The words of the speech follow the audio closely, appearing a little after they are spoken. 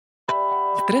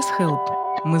Стресс Help.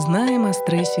 Мы знаем о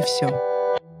стрессе все.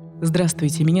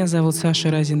 Здравствуйте, меня зовут Саша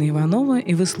Разина-Иванова,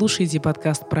 и вы слушаете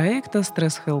подкаст проекта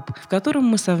 «Стресс Help», в котором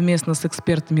мы совместно с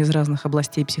экспертами из разных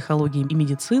областей психологии и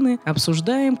медицины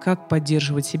обсуждаем, как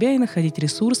поддерживать себя и находить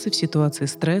ресурсы в ситуации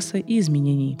стресса и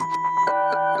изменений.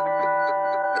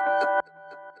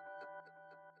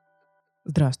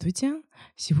 Здравствуйте.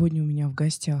 Сегодня у меня в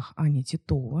гостях Аня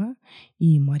Титова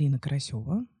и Марина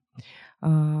Карасева.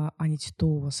 Аня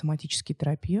Титова – соматический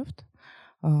терапевт.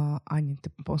 Аня,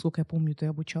 поскольку я помню, ты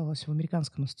обучалась в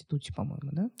американском институте,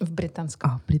 по-моему, да? В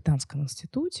британском. В британском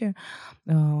институте.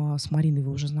 С Мариной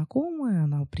вы уже знакомы.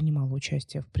 Она принимала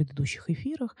участие в предыдущих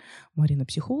эфирах. Марина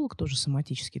психолог, тоже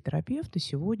соматический терапевт. И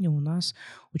сегодня у нас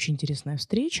очень интересная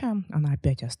встреча. Она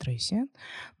опять о стрессе.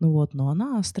 Но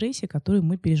она о стрессе, который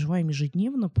мы переживаем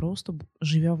ежедневно, просто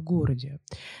живя в городе.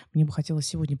 Мне бы хотелось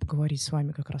сегодня поговорить с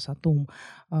вами как раз о том,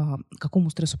 какому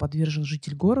стрессу подвержен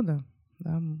житель города,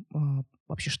 да,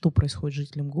 вообще, что происходит с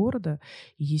жителям города.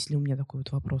 И есть ли у меня такой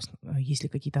вот вопрос, есть ли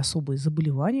какие-то особые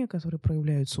заболевания, которые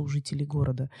проявляются у жителей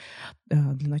города.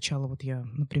 Для начала я,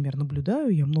 например,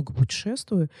 наблюдаю, я много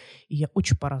путешествую, и я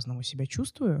очень по-разному себя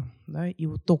чувствую. Да, и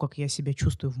вот то, как я себя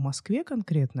чувствую в Москве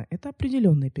конкретно, это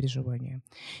определенные переживания.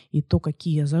 И то,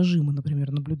 какие я зажимы,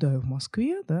 например, наблюдаю в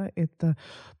Москве, да, это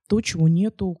то, чего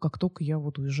нету, как только я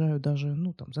уезжаю даже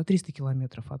за 300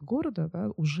 километров от города,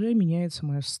 да, уже меняется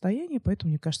мое состояние,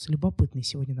 поэтому, мне кажется, любопытной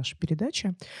сегодня наша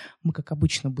передача. Мы, как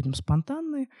обычно, будем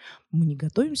спонтанны, мы не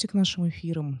готовимся к нашим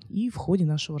эфирам, и в ходе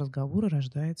нашего разговора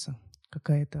рождается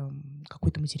какой-то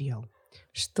материал.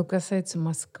 Что касается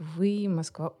Москвы,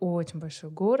 Москва очень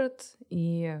большой город,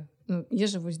 и я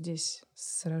живу здесь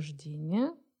с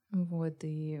рождения.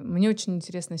 И мне очень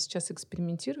интересно сейчас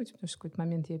экспериментировать, потому что в какой-то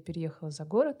момент я переехала за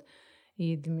город,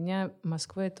 и для меня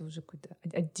Москва — это уже какое-то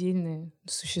отдельное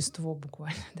существо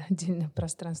буквально, да, отдельное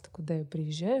пространство, куда я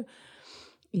приезжаю.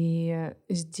 И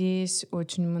здесь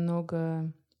очень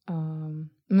много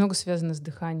связано с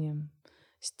дыханием,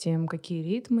 с тем, какие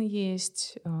ритмы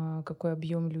есть, какой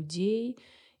объем людей.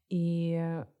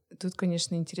 И тут,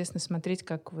 конечно, интересно смотреть,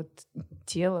 как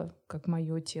тело, как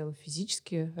мое тело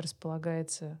физически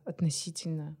располагается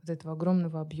относительно этого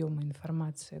огромного объема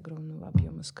информации, огромного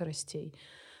объема скоростей,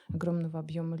 огромного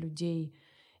объема людей.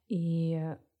 И,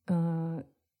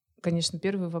 конечно,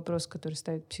 первый вопрос, который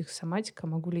ставит психосоматика: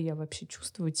 могу ли я вообще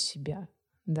чувствовать себя,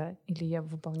 да, или я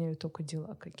выполняю только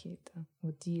дела какие-то?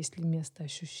 Есть ли место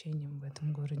ощущениям в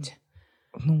этом городе?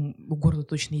 У города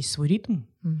точно есть свой ритм.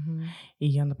 Угу. И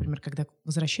я, например, когда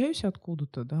возвращаюсь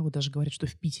откуда-то, да, даже говорят, что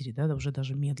в Питере, да, уже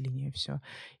даже медленнее все.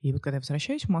 И когда я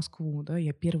возвращаюсь в Москву, да,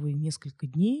 я первые несколько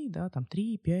дней, да,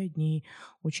 3-5 дней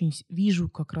очень вижу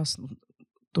как раз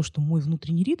то, что мой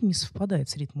внутренний ритм не совпадает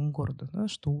с ритмом города, да,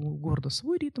 что у города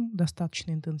свой ритм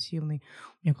достаточно интенсивный,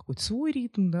 у меня какой-то свой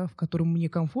ритм, да, в котором мне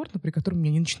комфортно, при котором у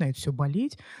меня не начинает все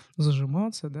болеть,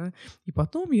 зажиматься, да, и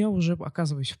потом я уже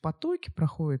оказываюсь в потоке,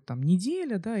 проходит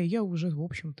неделя, да, и я уже, в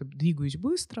общем-то, двигаюсь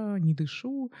быстро, не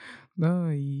дышу,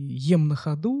 да, и ем на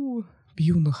ходу,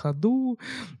 пью на ходу,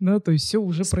 да, то есть все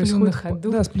уже происходит...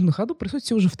 Сплю на ходу, происходит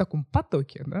все уже в таком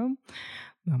потоке, да.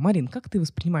 Да, Марин, как ты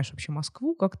воспринимаешь вообще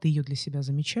Москву? Как ты ее для себя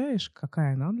замечаешь?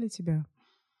 Какая она для тебя?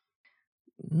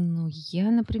 Я,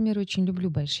 например, очень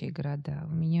люблю большие города.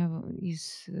 У меня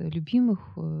из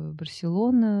любимых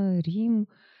Барселона, Рим.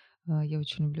 Я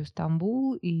очень люблю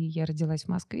Стамбул, и я родилась в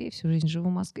Москве, всю жизнь живу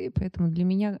в Москве, поэтому для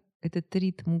меня этот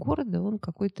ритм города, он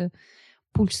какой-то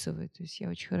пульсовый. То есть я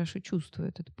очень хорошо чувствую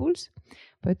этот пульс.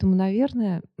 Поэтому,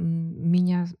 наверное,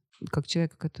 меня, как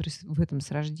человека, который в этом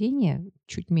с рождения,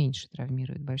 чуть меньше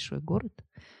травмирует большой город,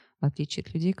 в отличие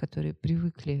от людей, которые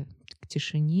привыкли к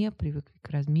тишине, привыкли к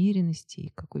размеренности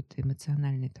и какой-то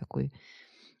эмоциональной такой,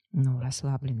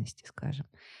 расслабленности, скажем.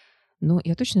 Но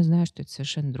я точно знаю, что это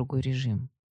совершенно другой режим.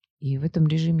 И в этом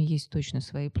режиме есть точно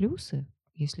свои плюсы,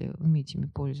 если уметь ими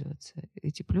пользоваться.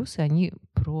 Эти плюсы, они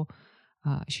про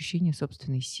ощущение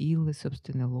собственной силы,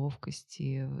 собственной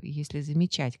ловкости. Если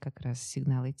замечать как раз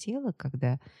сигналы тела,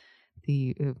 когда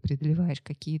ты преодолеваешь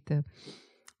какие-то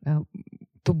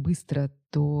то быстро,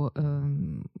 то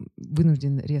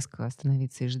вынужден резко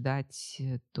остановиться и ждать,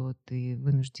 то ты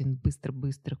вынужден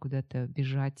быстро-быстро куда-то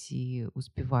бежать и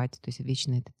успевать. То есть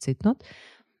вечно этот цейтнот.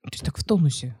 То есть так в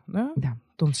тонусе, да? Да.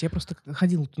 В тонусе. Я просто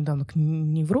ходила недавно к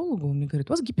неврологу, он мне говорит: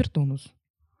 у вас гипертонус.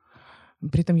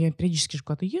 При этом я периодически же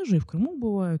куда-то езжу, и в Крыму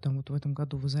бываю, в этом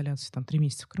году в изоляции 3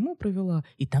 месяца в Крыму провела,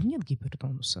 и там нет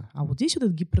гипертонуса. А вот здесь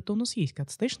этот гипертонус есть, когда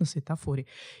ты стоишь на светофоре,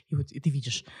 и ты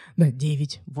видишь,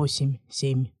 9, 8,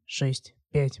 7, 6,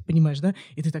 5, понимаешь, да?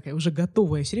 И ты такая уже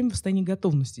готовая, я все время в состоянии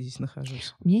готовности здесь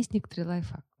нахожусь. У меня есть некоторый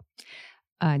лайфхак.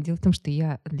 Дело в том, что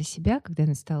я для себя, когда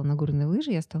я стала на горные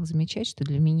лыжи, я стала замечать, что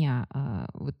для меня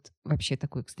вот вообще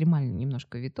такой экстремальный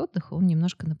немножко вид отдыха, он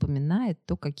немножко напоминает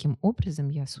то, каким образом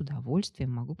я с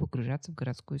удовольствием могу погружаться в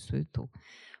городскую суету.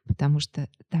 Потому что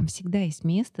там всегда есть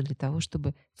место для того,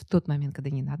 чтобы в тот момент, когда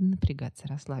не надо напрягаться,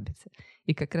 расслабиться.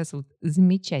 И как раз вот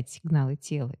замечать сигналы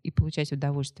тела и получать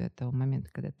удовольствие от того момента,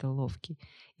 когда ты ловкий,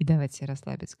 и давать себе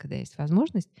расслабиться, когда есть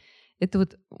возможность. Это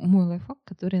вот мой лайфхак,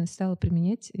 который я стала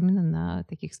применять именно на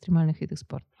таких экстремальных видах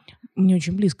спорта. Мне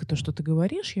очень близко то, что ты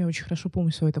говоришь. Я очень хорошо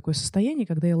помню свое такое состояние,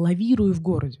 когда я лавирую в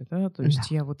городе. Да? То есть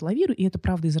Да. я вот лавирую, и это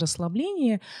правда из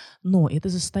расслабления, но это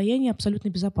состояние абсолютной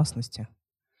безопасности.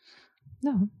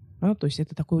 Да. Да, то есть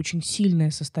это такое очень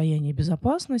сильное состояние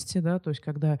безопасности, да, то есть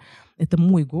когда это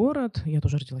мой город, я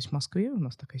тоже родилась в Москве, у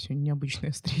нас такая сегодня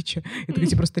необычная встреча, это,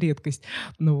 кстати, просто редкость,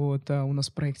 ну вот, у нас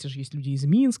в проекте же есть люди из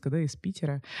Минска, да, из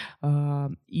Питера,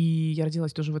 и я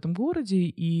родилась тоже в этом городе,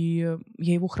 и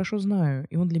я его хорошо знаю,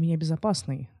 и он для меня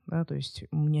безопасный, да, то есть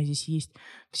у меня здесь есть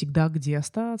всегда где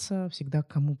остаться, всегда к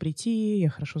кому прийти,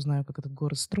 я хорошо знаю, как этот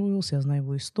город строился, я знаю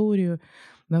его историю,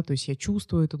 да, то есть я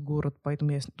чувствую этот город,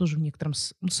 поэтому я тоже в некотором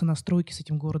сонастройке с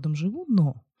этим городом живу,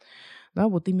 но, да,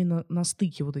 вот именно на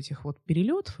стыке вот этих вот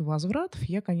перелетов и возвратов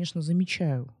я, конечно,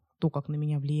 замечаю то, как на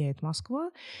меня влияет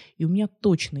Москва, и у меня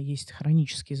точно есть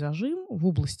хронический зажим в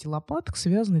области лопаток,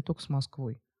 связанный только с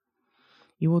Москвой.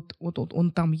 И вот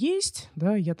он там есть,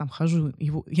 да, я там хожу,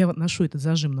 я ношу этот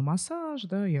зажим на массаж,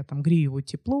 да, я там грею его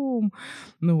теплом,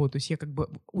 ну вот, то есть я как бы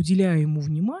уделяю ему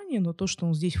внимание, но то, что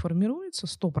он здесь формируется,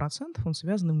 100% он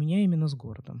связан у меня именно с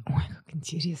городом. Ой, как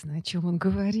интересно, о чем он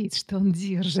говорит, что он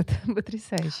держит.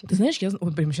 Потрясающе. Ты знаешь, я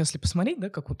вот прямо сейчас, если посмотреть, да,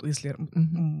 как вот, если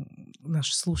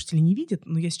наши слушатели не видят,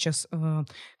 но я сейчас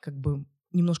как бы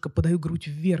немножко подаю грудь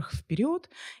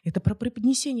вверх-вперед, это про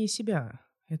преподнесение себя,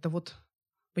 это вот...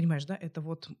 Понимаешь, да, это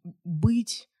вот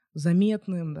быть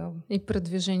заметным, да. И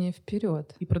продвижение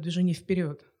вперед. И продвижение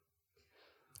вперед.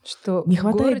 Что не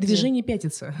хватает движения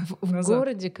пятиться. В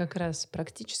городе как раз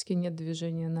практически нет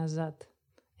движения назад.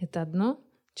 Это одно,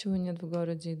 чего нет в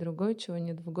городе, и другое, чего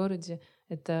нет в городе,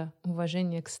 это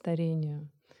уважение к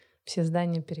старению. Все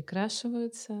здания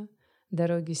перекрашиваются,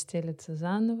 дороги стелятся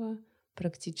заново,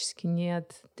 практически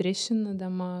нет трещин на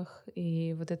домах,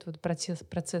 и вот этот вот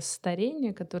процесс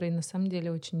старения, который на самом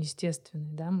деле очень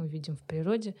естественный, да, мы видим в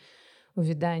природе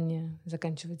увядание,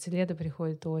 заканчивается лето,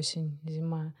 приходит осень,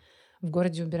 зима, в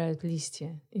городе убирают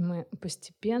листья, и мы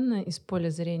постепенно из поля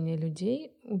зрения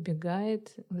людей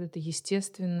убегает вот эта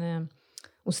естественная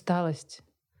усталость,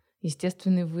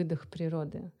 естественный выдох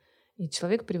природы. И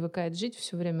человек привыкает жить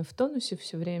все время в тонусе,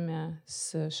 все время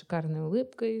с шикарной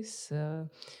улыбкой, с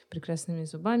прекрасными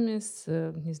зубами, с,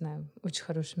 не знаю, очень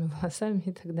хорошими волосами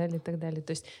и так далее, и так далее.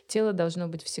 То есть тело должно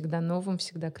быть всегда новым,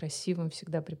 всегда красивым,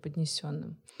 всегда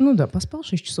преподнесенным. Ну да, поспал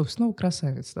 6 часов, снова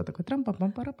красавец. Да, такой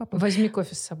трам-пам-пам-пара-папа. Возьми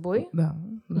кофе с собой. Да,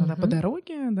 по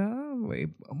дороге, да,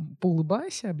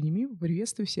 поулыбайся, обними,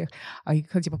 приветствуй всех. И,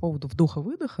 кстати, по поводу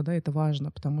вдоха-выдоха, да, это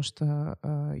важно, потому что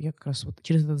я как раз вот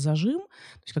через этот зажим,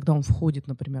 то есть когда он входит,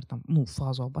 например, там, в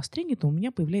фазу обострения, то у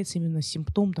меня появляется именно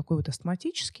симптом такой вот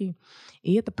астматический,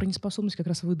 и это про неспособность как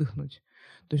раз выдохнуть.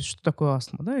 То есть что такое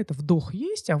астма? Да? Это вдох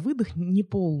есть, а выдох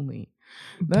неполный.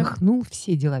 Вдохнул,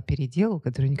 все дела переделал,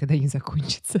 которые никогда не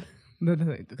закончатся.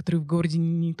 Да-да, который в городе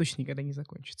точно никогда не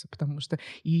закончится, потому что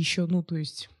и еще, то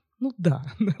есть... Да,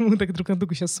 мы так друг на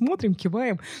друга сейчас смотрим,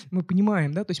 киваем, мы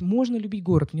понимаем, да, то есть можно любить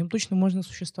город, в нем точно можно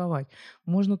существовать,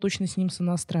 можно точно с ним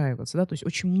сонастраиваться, да, то есть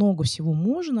очень много всего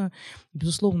можно,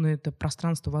 безусловно, это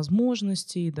пространство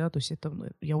возможностей, да, то есть это,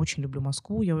 я очень люблю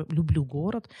Москву, я люблю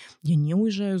город, я не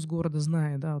уезжаю из города,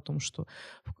 зная, да, о том, что,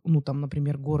 там,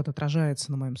 например, город отражается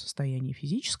на моем состоянии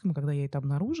физическом, и когда я это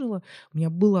обнаружила, у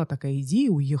меня была такая идея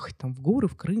уехать там в горы,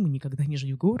 в Крым, и никогда не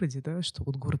жить в городе, да, что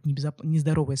вот город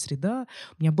нездоровая среда,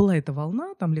 у меня была эта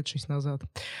волна там лет 6 назад.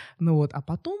 А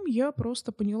потом я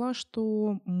просто поняла,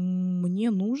 что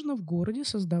мне нужно в городе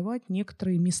создавать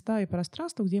некоторые места и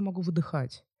пространства, где я могу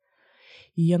выдыхать.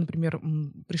 И я, например,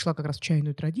 пришла как раз в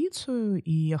чайную традицию,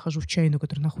 и я хожу в чайную,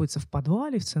 которая находится в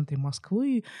подвале, в центре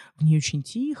Москвы, в ней очень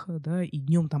тихо, да, и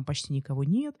днем там почти никого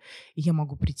нет, и я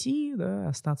могу прийти, да,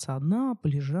 остаться одна,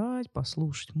 полежать,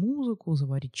 послушать музыку,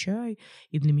 заварить чай,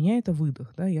 и для меня это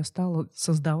выдох, да, я стала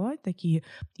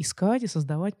искать и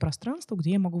создавать пространство,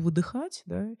 где я могу выдыхать,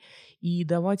 да, и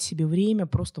давать себе время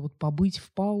просто вот побыть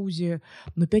в паузе.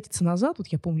 Но пятиться назад, вот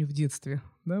я помню в детстве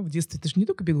ты же не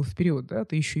только бегал вперед, да,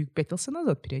 ты еще и пятился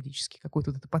назад периодически.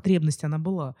 Какая-то вот эта потребность, она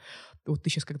была. Вот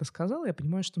ты сейчас когда сказала, я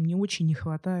понимаю, что мне очень не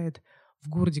хватает в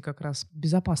городе как раз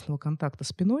безопасного контакта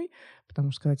спиной,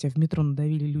 потому что когда тебя в метро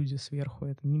надавили люди сверху,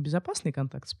 это не безопасный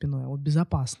контакт спиной, а вот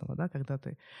безопасного, да, когда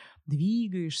ты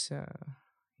двигаешься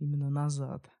именно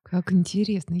назад. Как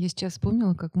интересно. Я сейчас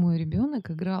вспомнила, как мой ребенок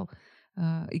играла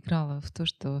в то,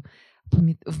 что в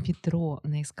метро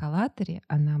на эскалаторе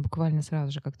она буквально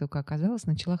сразу же, как только оказалась,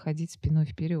 начала ходить спиной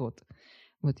вперед.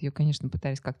 Вот ее, конечно,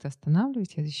 пытались как-то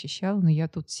останавливать, я защищала, но я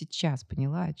тут сейчас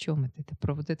поняла, о чем это. Это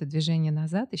про вот это движение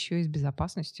назад еще и с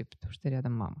безопасностью, потому что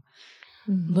рядом мама.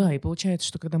 Да, и получается,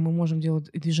 что когда мы можем делать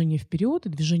и движение вперед, и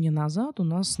движение назад, у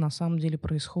нас на самом деле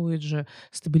происходит же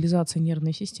стабилизация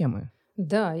нервной системы.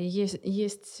 Да, и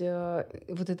есть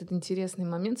вот этот интересный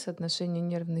момент соотношения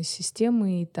нервной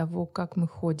системы и того, как мы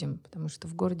ходим, потому что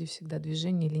в городе всегда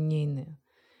движение линейное.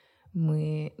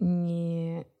 Мы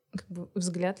не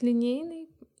взгляд линейный,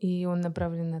 и он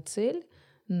направлен на цель,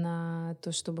 на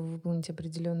то, чтобы выполнить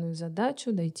определенную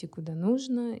задачу, дойти куда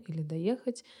нужно или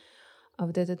доехать. А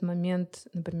вот этот момент,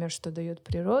 например, что дает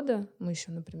природа, мы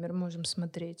еще, например, можем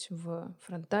смотреть в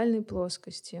фронтальной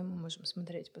плоскости, мы можем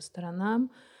смотреть по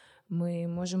сторонам, мы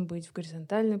можем быть в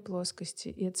горизонтальной плоскости,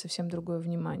 и это совсем другое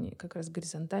внимание. Как раз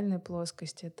горизонтальная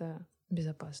плоскость — это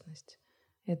безопасность.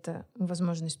 Это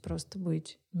возможность просто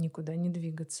быть, никуда не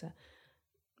двигаться,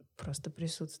 просто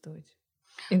присутствовать.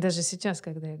 И даже сейчас,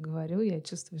 когда я говорю, я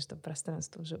чувствую, что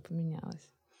пространство уже поменялось.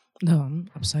 Да,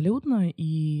 абсолютно. И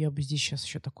я бы здесь сейчас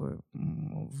еще такой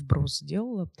вброс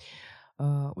сделала.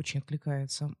 Очень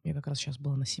откликается. Я как раз сейчас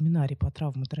была на семинаре по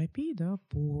травматерапии, да,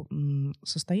 по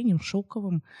состояниям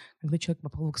шоковым, когда человек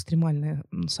попал в экстремальное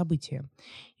событие.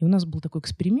 И у нас был такой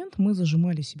эксперимент. Мы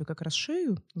зажимали себе как раз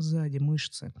шею сзади,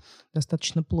 мышцы,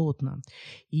 достаточно плотно.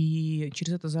 И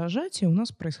через это зажатие у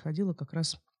нас происходило как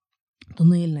раз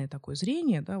туннельное такое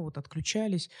зрение, да, вот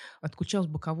отключалось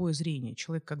боковое зрение.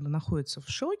 Человек, когда находится в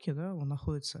шоке, да, он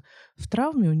находится в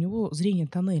травме, у него зрение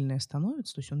тоннельное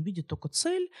становится, то есть он видит только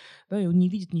цель, да, и он не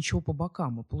видит ничего по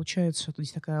бокам. И получается, что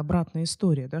здесь такая обратная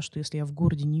история, да, что если я в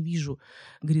городе не вижу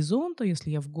горизонта, если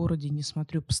я в городе не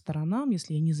смотрю по сторонам,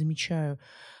 если я не замечаю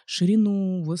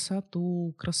ширину,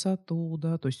 высоту, красоту,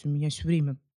 да, то есть у меня все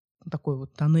время такое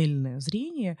вот тоннельное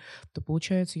зрение, то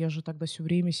получается, я же тогда все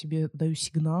время себе даю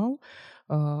сигнал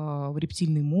в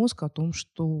рептильный мозг о том,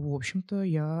 что, в общем-то,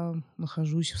 я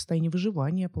нахожусь в состоянии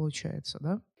выживания, получается,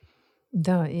 да?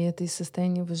 Да, и это из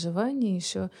состояния выживания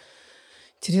еще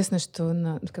интересно, что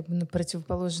на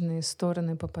противоположные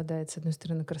стороны попадает, с одной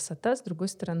стороны, красота, с другой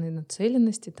стороны,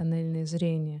 нацеленность и тоннельное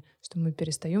зрение, что мы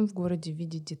перестаем в городе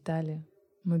видеть детали,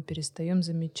 мы перестаем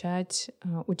замечать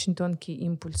очень тонкие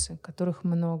импульсы, которых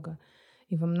много.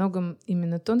 И во многом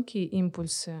именно тонкие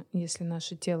импульсы, если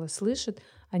наше тело слышит,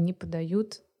 они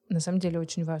подают на самом деле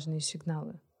очень важные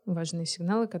сигналы. Важные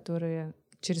сигналы,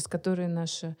 через которые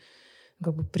наше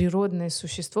природное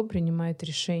существо принимает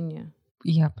решения.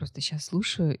 Я просто сейчас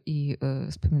слушаю и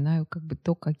вспоминаю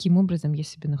то, каким образом я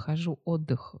себе нахожу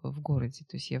отдых в городе.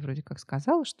 То есть я вроде как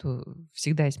сказала, что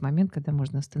всегда есть момент, когда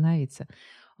можно остановиться.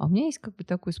 А у меня есть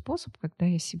такой способ, когда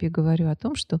я себе говорю о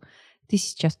том, что ты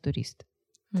сейчас турист.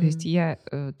 То есть я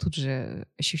тут же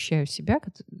ощущаю себя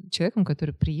человеком,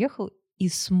 который приехал и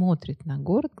смотрит на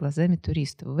город глазами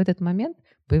туриста. В этот момент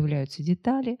появляются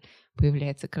детали,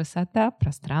 появляется красота,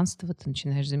 пространство. Ты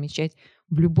начинаешь замечать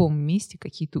в любом месте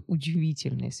какие-то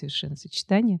удивительные совершенно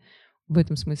сочетания. В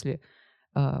этом смысле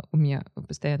у меня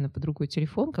постоянно под рукой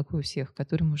телефон, как и у всех,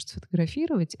 который может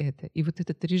сфотографировать это. И вот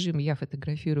этот режим «я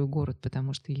фотографирую город,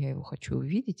 потому что я его хочу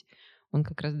увидеть», он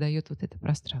как раз дает вот это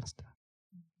пространство.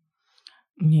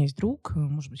 У меня есть друг,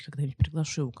 может быть, когда-нибудь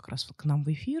приглашу его как раз к нам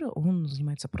в эфир, он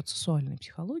занимается процессуальной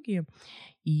психологией,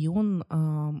 и он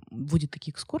вводит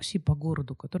такие экскурсии по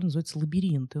городу, которые называются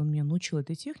лабиринт, и он меня научил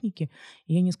этой технике,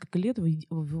 и я несколько лет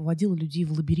вводила людей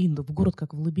в лабиринт, в город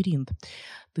как в лабиринт.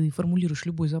 Ты формулируешь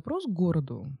любой запрос к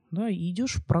городу, да, и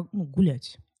идешь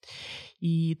гулять.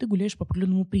 И ты гуляешь по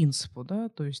определенному принципу, да,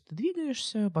 то есть ты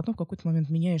двигаешься, потом в какой-то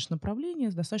момент меняешь направление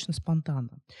достаточно спонтанно.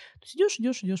 То есть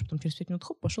идешь, потом через 5 минут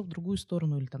пошел в другую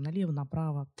сторону или там налево,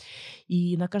 направо.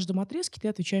 И на каждом отрезке ты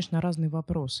отвечаешь на разные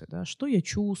вопросы, да, что я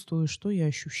чувствую, что я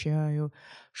ощущаю,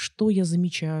 что я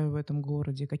замечаю в этом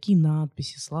городе, какие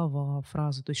надписи, слова,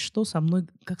 фразы, то есть что со мной,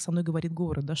 как со мной говорит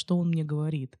город, да, что он мне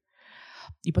говорит.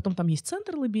 И потом там есть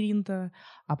центр лабиринта,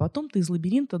 а потом ты из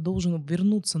лабиринта должен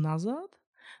вернуться назад,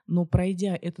 но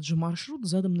пройдя этот же маршрут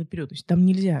задом наперед. То есть там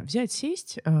нельзя взять,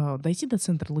 сесть, дойти до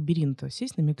центра лабиринта,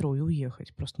 сесть на метро и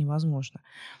уехать. Просто невозможно.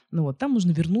 Там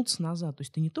нужно вернуться назад. То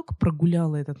есть ты не только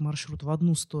прогуляла этот маршрут в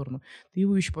одну сторону, ты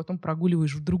его еще потом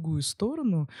прогуливаешь в другую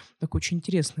сторону. Такая очень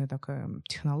интересная такая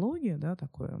технология, да,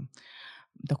 такое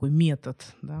такой метод,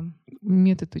 да.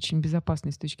 Метод очень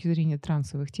безопасный с точки зрения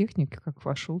трансовых техник. Как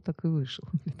вошел, так и вышел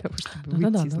для того, чтобы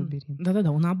Да-да-да, выйти из да. лабиринта.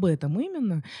 Да-да-да, он об этом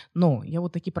именно. Но я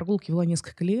вот такие прогулки вела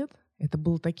несколько лет. Это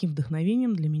было таким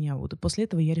вдохновением для меня. Вот и после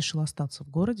этого я решила остаться в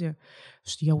городе,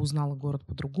 что я узнала город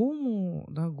по-другому,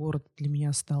 да. Город для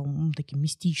меня стал, таким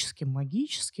мистическим,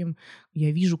 магическим.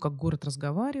 Я вижу, как город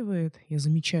разговаривает, я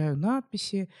замечаю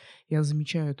надписи, я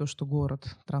замечаю то, что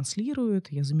город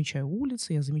транслирует, я замечаю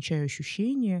улицы, я замечаю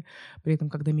ощущения. При этом,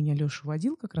 когда меня Лёша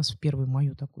водил как раз в первую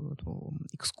мою такую вот,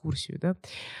 экскурсию, да,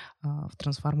 в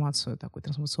трансформацию, такую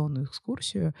трансформационную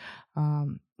экскурсию,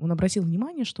 он обратил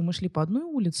внимание, что мы шли по одной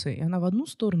улице, и она в одну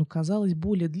сторону казалась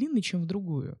более длинной, чем в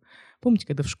другую. Помните,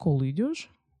 когда в школу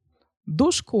идешь, до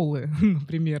школы,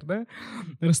 например, да,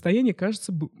 расстояние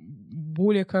кажется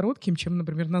более коротким, чем,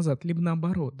 например, назад, либо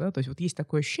наоборот, да, то есть вот есть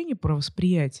такое ощущение про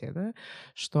восприятие, да,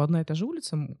 что одна и та же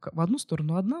улица в одну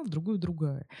сторону одна, в другую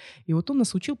другая. И вот он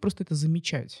нас учил просто это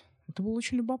замечать. Это было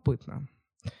очень любопытно.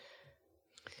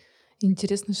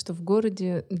 Интересно, что в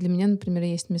городе для меня, например,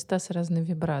 есть места с разной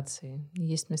вибрацией.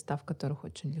 Есть места, в которых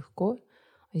очень легко,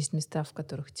 а есть места, в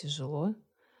которых тяжело.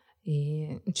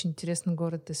 И очень интересно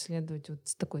город исследовать вот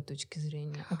с такой точки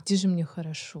зрения. А где же мне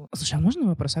хорошо? Слушай, а можно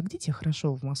вопрос? А где тебе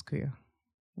хорошо в Москве?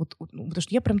 Ну, потому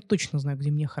что я прям точно знаю,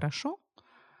 где мне хорошо.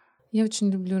 Я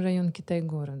очень люблю район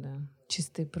Китай-города.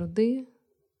 Чистые пруды,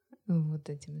 вот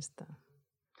эти места.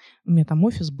 У меня там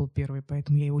офис был первый,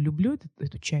 поэтому я его люблю,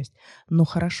 эту часть. Но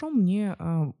хорошо мне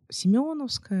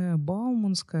Семеновская,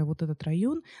 Бауманская, вот этот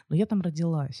район. Но я там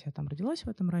родилась. Я там родилась в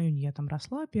этом районе. Я там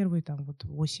росла первые там, вот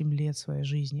 8 лет своей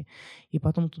жизни. И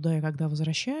потом туда я когда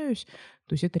возвращаюсь,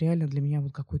 то есть это реально для меня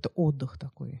вот какой-то отдых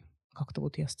такой. Как-то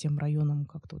вот я с тем районом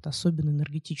как-то вот особенно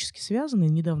энергетически связана. И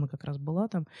недавно как раз была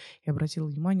там и обратила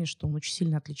внимание, что он очень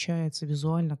сильно отличается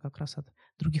визуально как раз от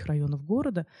других районов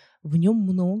города. В нем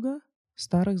много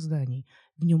старых зданий.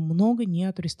 В нем много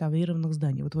неотреставрированных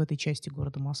зданий, вот в этой части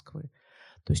города Москвы.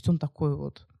 То есть он такой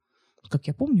вот, как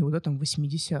я помню, да, там в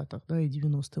 80-х, да, и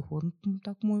 90-х,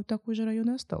 он такой же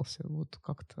район и остался. Вот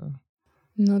как-то.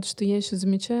 Ну вот что я еще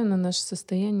замечаю, на наше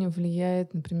состояние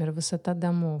влияет, например, высота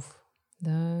домов.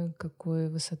 Да,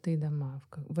 какой высоты дома.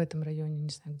 В этом районе, не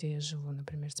знаю, где я живу,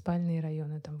 например, спальные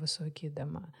районы, там высокие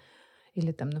дома.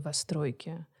 Или там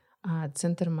новостройки. А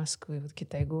центр Москвы, вот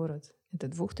Китай-город, это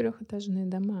 2-3-этажные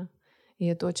дома. И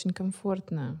это очень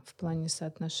комфортно в плане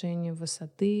соотношения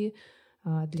высоты,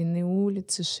 длины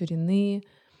улицы, ширины.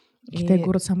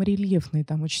 Китай-город самый рельефный,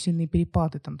 там очень сильные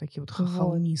перепады, там такие вот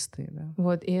холмистые. Да.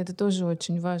 Вот, и это тоже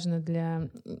очень важно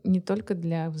не только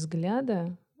для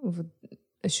взгляда, вот,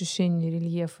 ощущения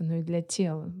рельефа, но и для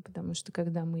тела. Потому что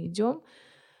когда мы идем,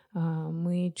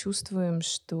 мы чувствуем,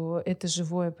 что это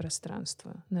живое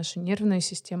пространство. Наша нервная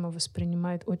система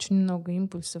воспринимает очень много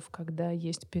импульсов, когда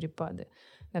есть перепады.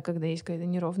 Да, когда есть какая-то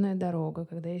неровная дорога,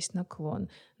 когда есть наклон.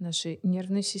 Нашей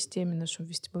нервной системе, нашему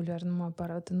вестибулярному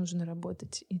аппарату нужно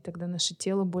работать. И тогда наше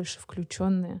тело больше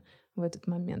включенное в этот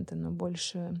момент. Оно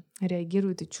больше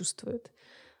реагирует и чувствует.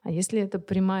 А если это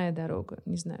прямая дорога,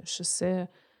 не знаю, шоссе,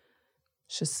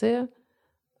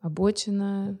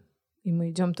 обочина, и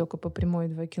мы идем только по прямой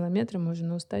 2 километра,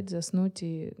 можно устать, заснуть,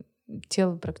 и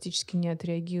тело практически не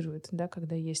отреагирует, да,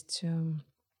 когда есть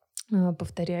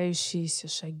повторяющиеся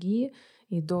шаги,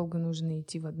 и долго нужно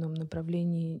идти в одном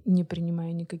направлении, не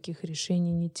принимая никаких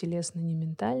решений ни телесно, ни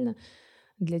ментально.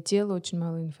 Для тела очень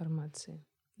мало информации.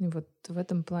 И вот в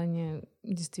этом плане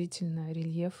действительно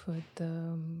рельеф —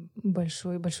 это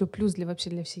большой плюс вообще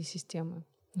для всей системы.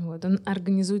 Вот. Он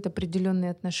организует определенные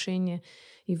отношения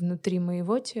и внутри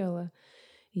моего тела,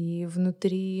 и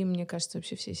внутри, мне кажется,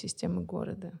 вообще всей системы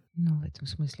города. Ну, в этом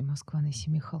смысле Москва на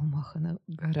 7 холмах, она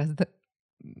гораздо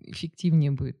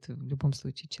эффективнее будет в любом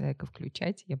случае человека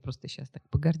включать. Я просто сейчас так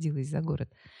погордилась за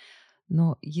город.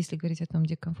 Но если говорить о том,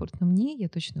 где комфортно мне, я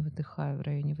точно выдыхаю в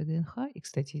районе ВДНХ. И,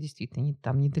 кстати, я действительно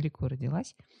там недалеко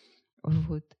родилась.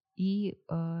 Вот. И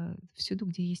всюду,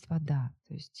 где есть вода.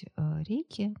 То есть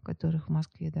реки, которых в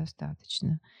Москве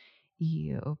достаточно,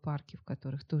 и парки, в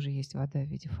которых тоже есть вода в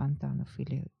виде фонтанов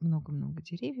или много-много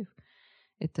деревьев,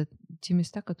 это те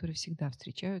места, которые всегда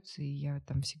встречаются, и я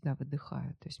там всегда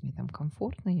выдыхаю. То есть мне там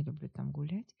комфортно, я люблю там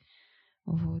гулять.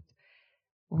 Вот.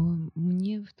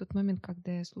 Мне в тот момент,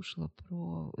 когда я слушала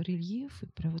про рельеф и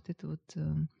про вот эту вот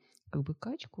как бы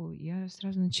качку, я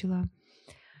сразу начала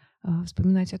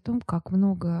вспоминать о том, как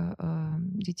много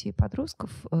детей и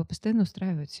подростков постоянно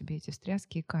устраивают себе эти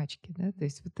встряски и качки. Да? То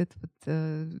есть вот это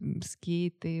вот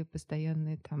скейты,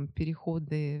 постоянные там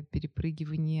переходы,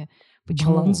 перепрыгивания.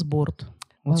 Балансборд.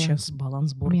 Вот сейчас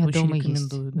Баланс. баланс У меня борт очень дома есть.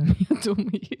 рекомендую, У да. меня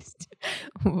дома есть.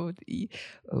 Вот. И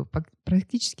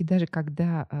практически даже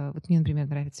когда... Вот мне, например,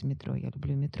 нравится метро. Я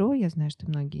люблю метро. Я знаю, что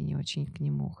многие не очень к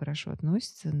нему хорошо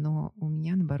относятся. Но у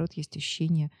меня, наоборот, есть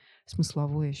ощущение,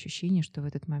 смысловое ощущение, что в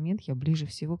этот момент я ближе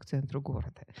всего к центру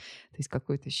города. То есть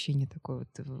какое-то ощущение такой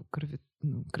вот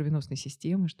кровеносной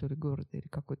системы, что ли, города, или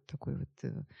какой-то такой вот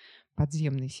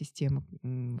подземной системы,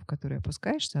 в которой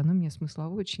опускаешься, оно меня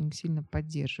смыслово очень сильно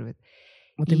поддерживает.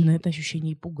 Вот именно И это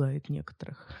ощущение и пугает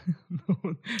некоторых, ну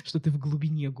вот, что ты в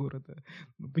глубине города.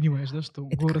 Ну, понимаешь, да, что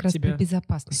это как город раз про тебя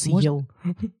безопасность. съел.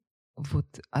 Вот,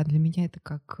 а для меня это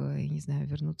как, я не знаю,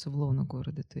 вернуться в лоно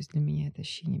города. То есть для меня это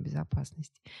ощущение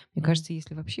безопасности. Мне М. кажется,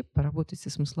 если вообще поработать со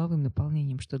смысловым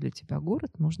наполнением, что для тебя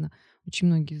город, можно очень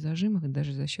многие зажимы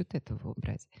даже за счет этого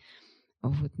убрать.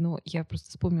 Вот. Но я просто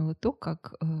вспомнила то,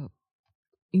 как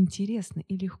интересно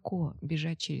и легко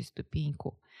бежать через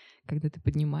ступеньку, когда ты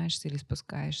поднимаешься или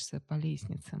спускаешься по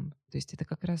лестницам. То есть это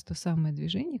как раз то самое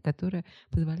движение, которое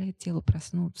позволяет телу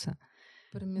проснуться.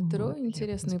 Про метро Вот, я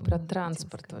интересно и про вспомнила, что хотела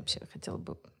транспорт сказать. вообще. Хотела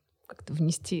бы как-то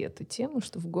внести эту тему,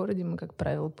 что в городе мы, как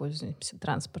правило, пользуемся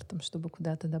транспортом, чтобы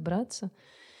куда-то добраться.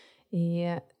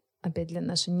 И опять для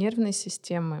нашей нервной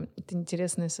системы это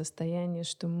интересное состояние,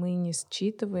 что мы не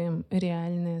считываем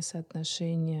реальное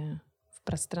соотношение в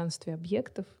пространстве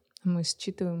объектов, мы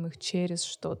считываем их через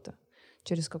что-то,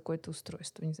 через какое-то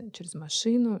устройство, не знаю, через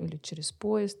машину или через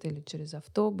поезд или через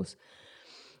автобус.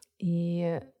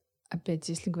 И опять,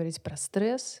 если говорить про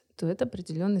стресс, то это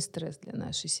определенный стресс для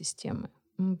нашей системы.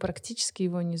 Мы практически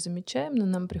его не замечаем, но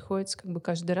нам приходится как бы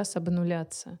каждый раз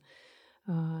обнуляться.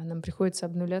 Нам приходится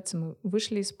обнуляться. Мы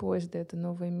вышли из поезда, это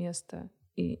новое место,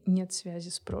 и нет связи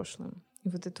с прошлым. И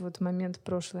вот этот вот момент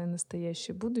прошлое,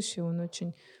 настоящее, будущее, он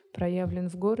очень проявлен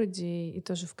в городе и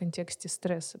тоже в контексте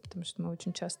стресса, потому что мы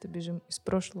очень часто бежим из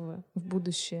прошлого в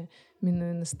будущее,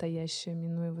 минуя настоящее,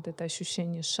 минуя вот это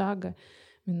ощущение шага,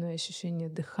 минуя ощущение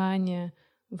дыхания,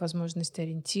 возможность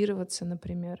ориентироваться,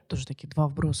 например. Тоже такие 2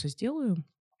 вброса сделаю.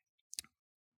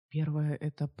 Первое —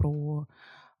 это про,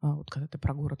 вот когда ты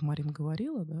про город, Марин,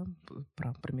 говорила, да,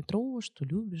 про метро, что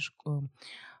любишь,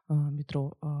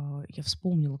 метро. Я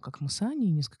вспомнила, как мы с Аней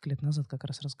несколько лет назад как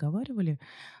раз разговаривали,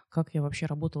 как я вообще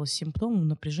работала с симптомом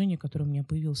напряжения, который у меня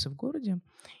появился в городе.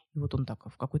 И вот он так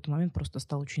в какой-то момент просто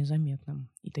стал очень заметным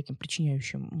и таким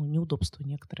причиняющим, ну, неудобство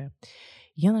некоторое.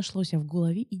 Я нашла у себя в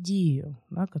голове идею,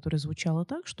 да, которая звучала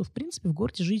так, что, в принципе, в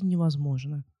городе жизнь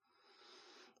невозможна.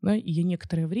 Да, и я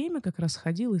некоторое время как раз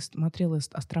ходила и смотрела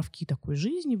островки такой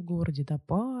жизни в городе, да,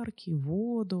 парки,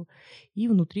 воду, и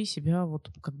внутри себя вот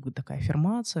как бы такая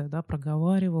аффирмация, да,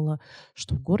 проговаривала,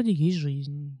 что в городе есть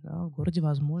жизнь, да, в городе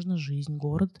возможна жизнь,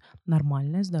 город —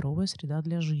 нормальная, здоровая среда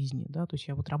для жизни, да, то есть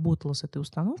я вот работала с этой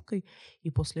установкой,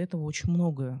 и после этого очень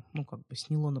многое, ну, как бы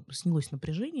снялось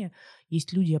напряжение.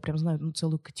 Есть люди, я прям знаю, ну,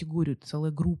 целую категорию,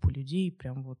 целая группа людей,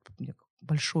 прям вот у меня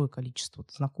большое количество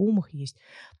вот знакомых есть,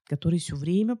 которые все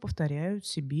время повторяют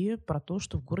себе про то,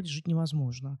 что в городе жить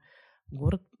невозможно.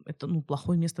 Город — это, ну,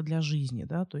 плохое место для жизни,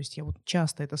 да. То есть я вот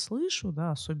часто это слышу,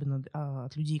 да, особенно,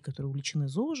 от людей, которые увлечены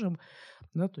ЗОЖем,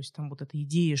 да. То есть там вот эта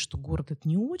идея, что город — это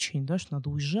не очень, да, что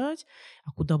надо уезжать,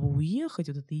 а куда бы уехать?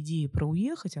 Вот эта идея про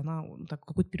уехать, она, так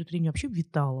какой-то период времени вообще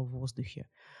витала в воздухе,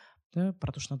 да,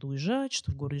 про то, что надо уезжать,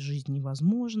 что в городе жизнь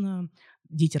невозможна,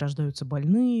 дети рождаются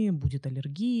больные, будет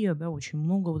аллергия, да, очень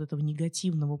много вот этого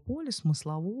негативного поля,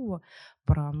 смыслового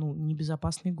про, ну,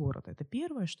 небезопасный город. Это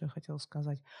первое, что я хотела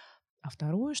сказать. А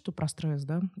второе, что про стресс,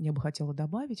 да, я бы хотела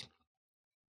добавить.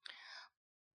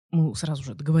 Мы сразу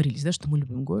же договорились, да, что мы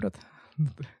любим город.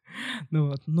 Ну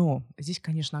вот. Но здесь,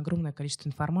 конечно, огромное количество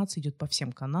информации идет по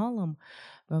всем каналам,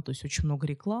 да, то есть очень много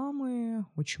рекламы,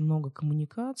 очень много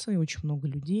коммуникаций, очень много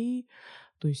людей.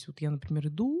 То есть вот я, например,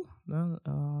 иду, да,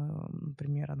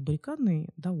 например, от Баррикадной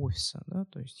до офиса, да,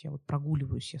 то есть я вот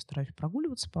прогуливаюсь, я стараюсь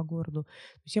прогуливаться по городу,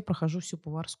 то есть я прохожу всю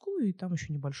Поварскую, и там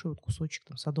еще небольшой вот кусочек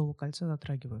там Садового кольца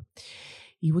затрагиваю.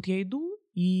 И вот я иду,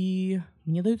 и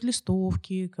мне дают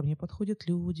листовки, ко мне подходят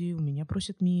люди, у меня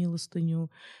просят милостыню.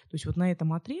 То есть вот на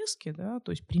этом отрезке, да,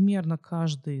 то есть примерно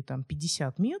каждые там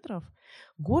 50 метров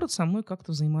город со мной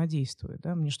как-то взаимодействует,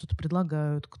 да, мне что-то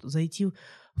предлагают, зайти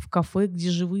в кафе, где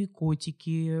живые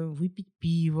котики, выпить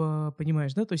пиво,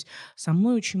 понимаешь, да, то есть со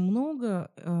мной очень много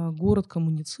город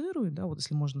коммуницирует, да, вот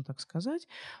если можно так сказать,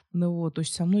 ну вот, то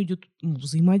есть со мной идет, ну,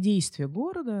 взаимодействие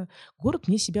города, город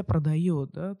мне себя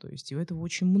продает, да, то есть и этого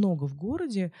очень много в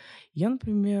городе. Я,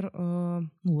 например, ну,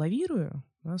 лавирую,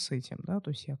 да, с этим, да, то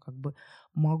есть я как бы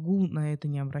могу на это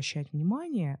не обращать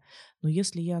внимания, но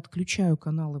если я отключаю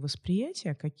каналы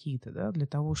восприятия какие-то, да, для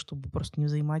того, чтобы просто не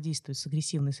взаимодействовать с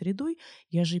агрессивной средой,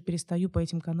 я же и перестаю по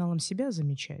этим каналам себя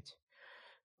замечать.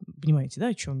 Понимаете, да,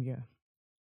 о чем я?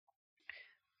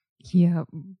 Я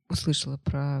услышала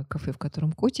про кафе, в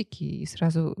котором котики, и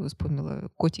сразу вспомнила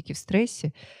котики в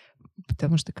стрессе,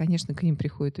 потому что, конечно, к ним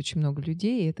приходит очень много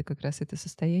людей, и это как раз это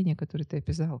состояние, которое ты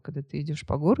описал, когда ты идешь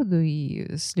по городу,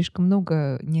 и слишком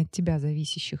много не от тебя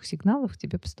зависящих сигналов к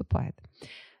тебе поступает.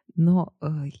 Но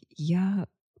я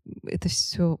это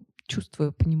все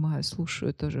чувствую, понимаю,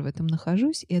 слушаю, тоже в этом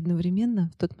нахожусь, и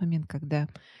одновременно в тот момент, когда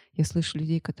я слышу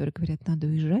людей, которые говорят, надо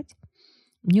уезжать,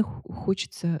 мне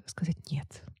хочется сказать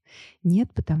нет.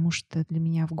 Нет, потому что для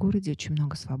меня в городе очень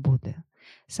много свободы.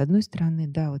 С одной стороны,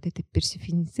 да, вот этой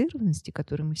персонифицированности,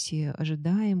 которую мы все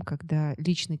ожидаем, когда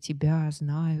лично тебя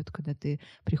знают, когда ты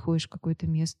приходишь в какое-то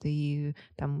место и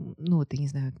там, ну, вот, я не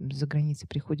знаю, там, за границей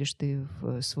приходишь ты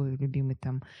в свой любимый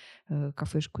там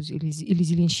кафешку или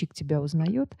зеленщик тебя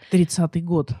узнает. 30-й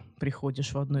год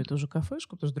приходишь в одну и ту же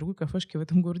кафешку, потому что другой кафешки в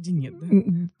этом городе нет,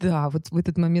 да? Да, вот в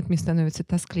этот момент мне становится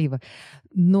тоскливо.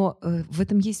 Но в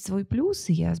этом есть свой плюс,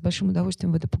 и я с большим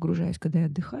удовольствием в это погружаюсь, когда я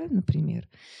отдыхаю, например.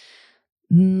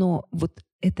 Но вот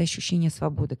это ощущение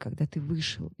свободы, когда ты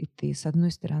вышел, и ты, с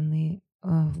одной стороны,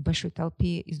 в большой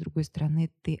толпе, и с другой стороны,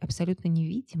 ты абсолютно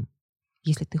невидим.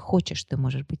 Если ты хочешь, ты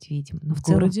можешь быть видим. Но В в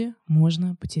целом городе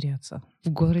можно потеряться. в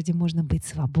городе можно быть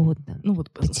свободным. Ну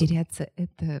вот Потеряться —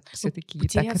 это все-таки не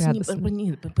так потеряться,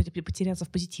 радостно. потеряться в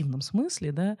позитивном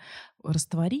смысле, да,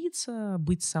 раствориться,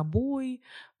 быть собой,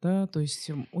 да, то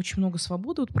есть очень много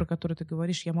свободы, вот про которую ты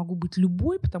говоришь, я могу быть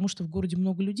любой, потому что в городе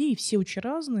много людей, и все очень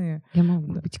разные. Я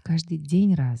могу Да. быть каждый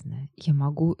день разная. Я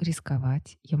могу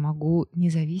рисковать. Я могу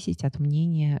не зависеть от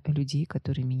мнения людей,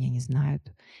 которые меня не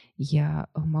знают. Я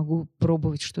могу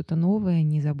пробовать что-то новое,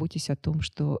 не заботясь о том,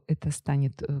 что это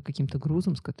станет каким-то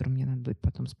грузом, с которым мне надо будет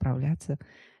потом справляться.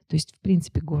 То есть, в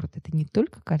принципе, город — это не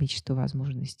только количество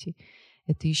возможностей,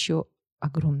 это еще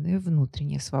огромная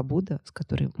внутренняя свобода, с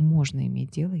которой можно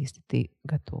иметь дело, если ты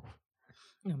готов.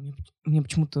 Не, мне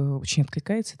почему-то очень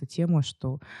откликается эта тема,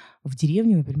 что в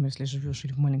деревне, например, если живешь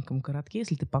или в маленьком городке,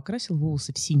 если ты покрасил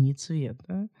волосы в синий цвет,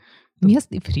 да, то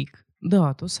Местный фрик.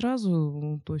 да, то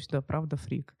сразу, то есть, да, правда,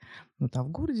 фрик. Вот, а в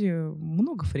городе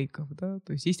много фриков, да,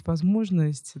 то есть есть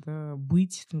возможность, да,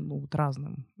 быть, ну, вот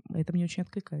разным. Это мне очень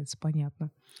откликается,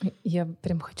 понятно. Я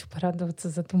прям хочу порадоваться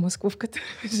за ту Москву, в которой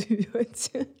вы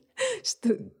живете,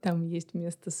 что там есть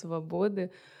место свободы.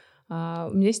 У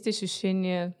меня есть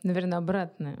ощущение, наверное,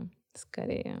 обратное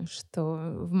скорее,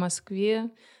 что в Москве,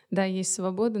 да, есть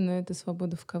свобода, но это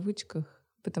свобода в кавычках,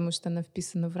 потому что она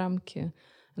вписана в рамки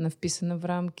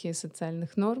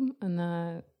социальных норм,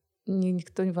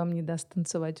 никто вам не даст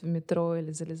танцевать в метро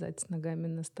или залезать с ногами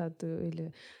на статую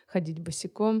или ходить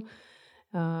босиком.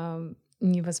 А,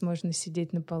 Невозможно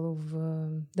сидеть на полу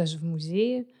даже в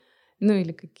музее, ну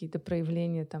или какие-то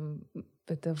проявления там,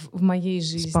 это в моей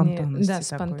жизни, да, Спонтанности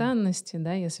такой. спонтанности,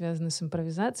 да, я связана с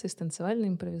импровизацией, с танцевальной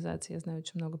импровизацией. Я знаю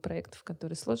очень много проектов,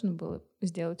 которые сложно было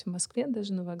сделать в Москве,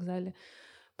 даже на вокзале,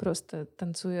 просто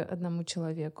танцуя одному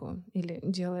человеку или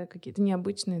делая какие-то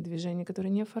необычные движения,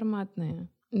 которые не форматные.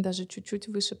 Даже чуть-чуть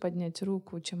выше поднять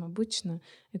руку, чем обычно,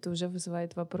 это уже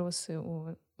вызывает вопросы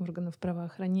у органов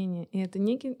правоохранения. И это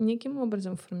неким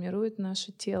образом формирует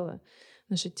наше тело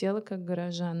как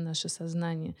горожан, наше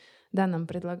сознание. Да, нам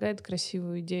предлагают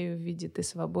красивую идею в виде «ты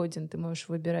свободен, ты можешь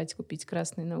выбирать, купить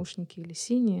красные наушники или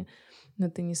синие», но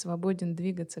ты не свободен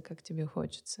двигаться, как тебе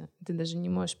хочется. Ты даже не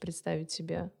можешь представить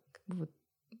себя как бы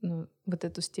вот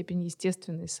эту степень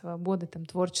естественной свободы, там,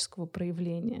 творческого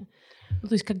проявления. Ну,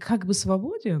 то есть как бы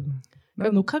свободен, да,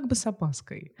 Как- но как бы с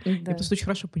опаской. Я Да. просто очень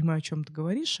хорошо понимаю, о чем ты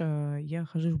говоришь. Я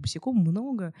хожу босиком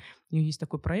много. У нее есть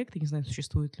такой проект, я не знаю,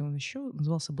 существует ли он еще,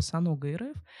 назывался «Босонога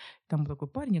РФ». Там был такой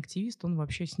парень, активист, он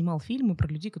вообще снимал фильмы про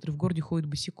людей, которые в городе ходят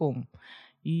босиком.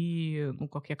 И, ну,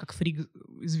 как фрик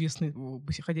известный,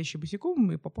 ходящий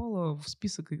босиком, и попала в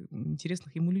список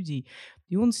интересных ему людей.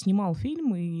 И он снимал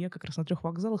фильмы, и я как раз на 3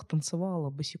 вокзалах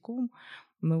танцевала босиком,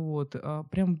 ну вот,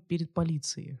 прям перед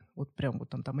полицией. Вот прям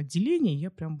вот там отделение, я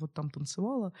прям вот там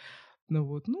танцевала. Ну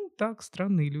вот, ну так,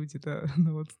 странные люди, да.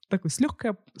 Ну вот, такой, с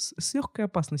легкой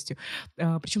опасностью.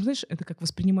 Причем, знаешь, это как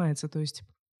воспринимается, то есть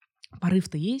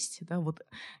порыв-то есть, да, вот,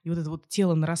 и вот это вот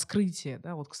тело на раскрытие,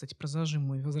 да, вот, кстати, про зажим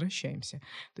мы возвращаемся.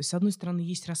 То есть, с одной стороны,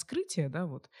 есть раскрытие, да,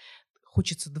 вот,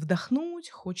 хочется вдохнуть,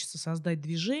 хочется создать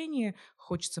движение,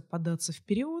 хочется податься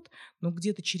вперед, но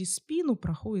где-то через спину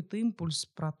проходит импульс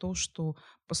про то, что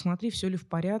посмотри, все ли в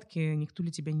порядке, никто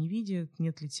ли тебя не видит,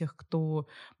 нет ли тех, кто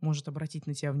может обратить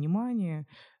на тебя внимание.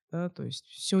 да, то есть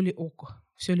все ли ок,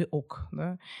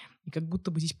 да, и как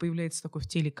будто бы здесь появляется такой в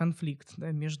теле конфликт,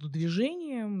 да, между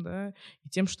движением, да, и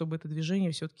тем, чтобы это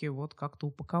движение все-таки вот как-то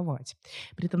упаковать.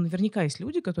 При этом наверняка есть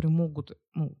люди, которые могут,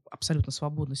 ну, абсолютно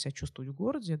свободно себя чувствовать в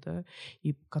городе, да,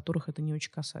 и которых это не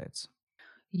очень касается.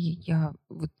 И я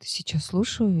вот сейчас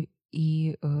слушаю,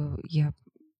 и я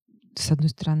с одной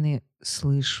стороны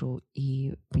слышу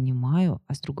и понимаю,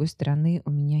 а с другой стороны у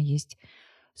меня есть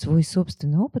свой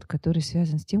собственный опыт, который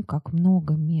связан с тем, как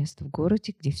много мест в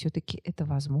городе, где все-таки это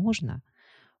возможно.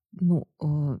 Ну,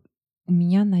 у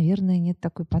меня, наверное, нет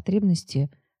такой потребности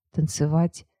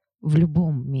танцевать в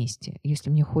любом месте. Если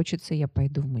мне хочется, я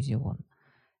пойду в музеон.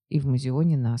 И в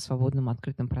музеоне на свободном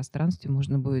открытом пространстве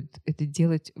можно будет это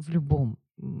делать в любом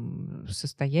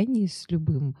состоянии, с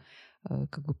любым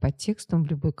как бы подтекстом, в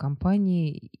любой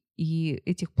компании. И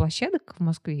этих площадок в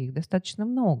Москве, их достаточно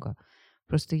много.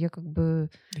 Просто я как бы...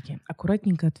 Такие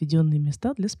аккуратненько отведенные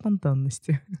места для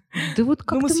спонтанности. Да вот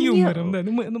Ну, мы как-то с мне... юмором, да.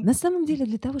 На самом деле,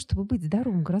 для того, чтобы быть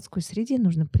здоровым в городской среде,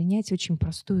 нужно принять очень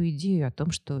простую идею о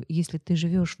том, что если ты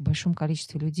живешь в большом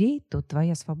количестве людей, то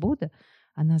твоя свобода,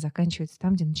 она заканчивается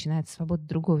там, где начинается свобода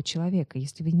другого человека.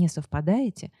 Если вы не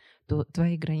совпадаете, то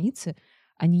твои границы,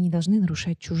 они не должны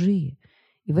нарушать чужие.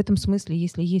 И в этом смысле,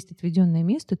 если есть отведенное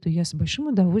место, то я с большим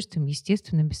удовольствием,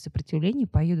 естественно, без сопротивления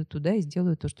поеду туда и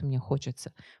сделаю то, что мне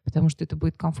хочется. Потому что это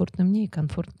будет комфортно мне и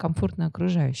комфортно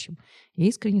окружающим. Я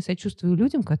искренне сочувствую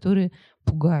людям, которые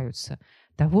пугаются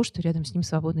того, что рядом с ним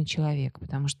свободный человек.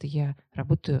 Потому что я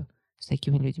работаю с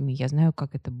такими людьми. Я знаю,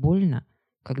 как это больно,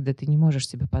 когда ты не можешь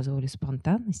себе позволить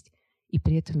спонтанность, и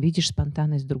при этом видишь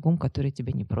спонтанность в другом, который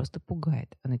тебя не просто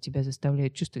пугает, она тебя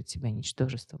заставляет чувствовать себя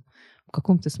ничтожеством. В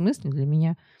каком-то смысле для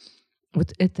меня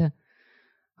вот это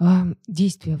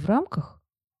действие в рамках,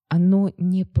 оно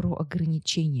не про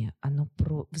ограничение, оно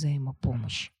про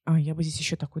взаимопомощь. Я бы здесь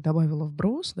еще такой добавила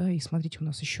вброс, да, и смотрите, у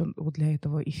нас еще вот для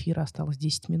этого эфира осталось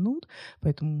 10 минут,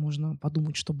 поэтому можно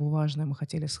подумать, что бы важное мы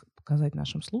хотели показать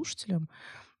нашим слушателям,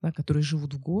 да, которые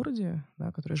живут в городе,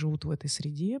 да, которые живут в этой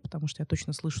среде, потому что я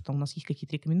точно слышу, там у нас есть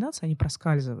какие-то рекомендации, они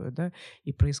проскальзывают, да,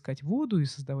 и проискать воду, и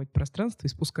создавать пространство, и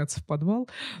спускаться в подвал.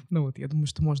 Ну вот, я думаю,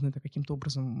 что можно это каким-то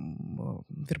образом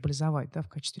вербализовать, да, в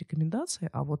качестве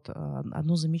рекомендации. А вот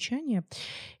одно замечание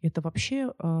 — это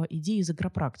вообще идея из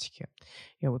игропрактики.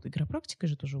 Я вот игропрактикой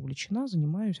же тоже увлечена,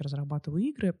 занимаюсь, разрабатываю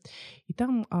игры. И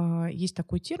там есть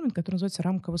такой термин, который называется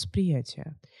рамка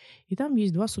восприятия. И там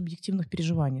есть два субъективных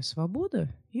переживания — свобода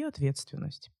и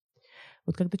ответственность.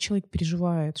 Вот когда человек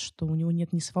переживает, что у него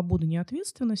нет ни свободы, ни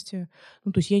ответственности,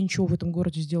 ну, то есть я ничего в этом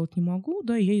городе сделать не могу,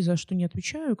 да, и я ни за что не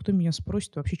отвечаю, кто меня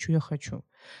спросит вообще, что я хочу,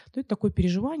 то это такое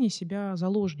переживание себя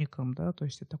заложником, да, то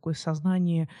есть это такое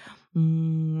сознание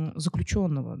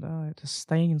заключенного, да, это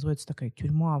состояние называется такая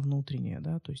тюрьма внутренняя,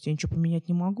 да, то есть я ничего поменять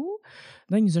не могу,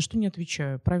 да, ни за что не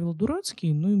отвечаю. Правила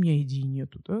дурацкие, ну, и у меня идеи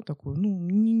нету, да, такое, ну,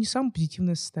 не самое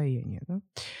позитивное состояние, да.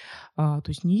 То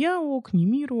есть не я ок, не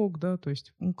мир ок, да, то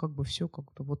есть, ну, как бы все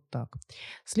как-то вот так.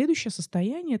 Следующее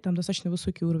состояние, там достаточно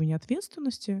высокий уровень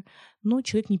ответственности, но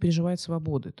человек не переживает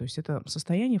свободы. То есть это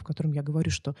состояние, в котором я говорю,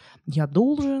 что я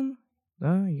должен,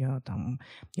 да, я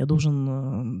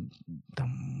должен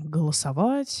там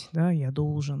голосовать, да, я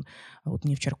должен, вот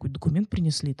мне вчера какой-то документ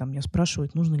принесли, там меня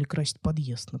спрашивают, нужно ли красить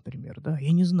подъезд, например, да,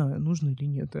 я не знаю, нужно или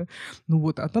нет, да, ну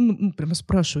вот, а там, ну, прямо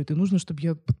спрашивают, и нужно, чтобы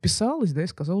я подписалась, да, и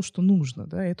сказала, что нужно,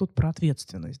 да, это вот про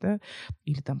ответственность, да,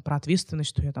 или там про ответственность,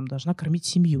 что я там должна кормить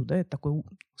семью, да, это такое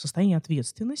состояние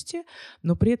ответственности,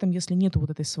 но при этом, если нет вот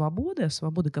этой свободы, а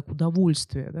свободы как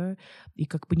удовольствие, да, и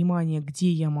как понимание,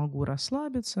 где я могу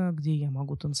расслабиться, где я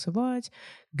могу танцевать,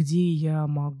 где я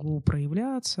могу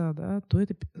проявляться, да, то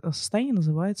это состояние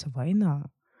называется война.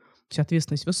 То есть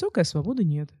ответственность высокая, а свободы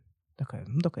нет. Такая,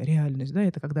 ну, такая реальность, да,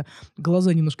 это когда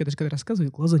глаза немножко, я даже когда рассказываю,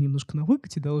 глаза немножко на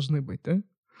выкате должны быть, да.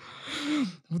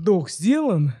 Вдох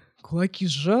сделан, кулаки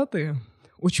сжаты,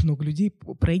 очень много людей.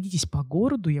 Пройдитесь по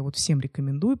городу, я вот всем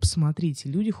рекомендую, посмотрите,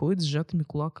 люди ходят с сжатыми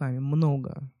кулаками,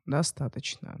 много,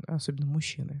 достаточно, да, особенно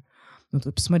мужчины. Вот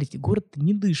вы посмотрите, город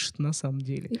не дышит на самом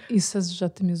деле. И со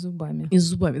сжатыми зубами. И с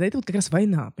зубами. Да, это вот как раз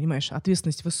война, понимаешь?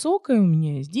 Ответственность высокая, у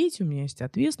меня есть дети, у меня есть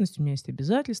ответственность, у меня есть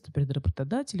обязательства перед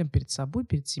работодателем, перед собой,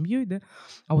 перед семьей, да.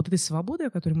 А вот этой свободы, о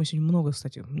которой мы сегодня много,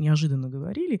 кстати, неожиданно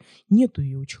говорили, нету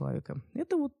ее у человека.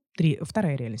 Это вот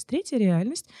вторая реальность. Третья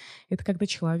реальность — это когда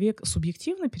человек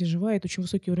субъективно переживает очень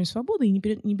высокий уровень свободы и не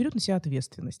берет на себя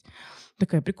ответственность.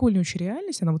 Такая прикольная очень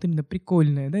реальность, она вот именно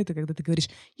прикольная, да, это когда ты говоришь,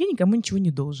 я никому ничего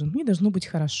не должен, мне должно быть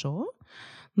хорошо,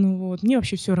 ну вот, мне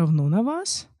вообще все равно на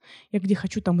вас, я где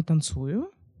хочу, там и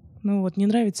танцую, ну вот, не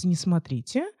нравится — не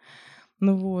смотрите,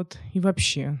 Ну вот, и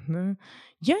вообще, да.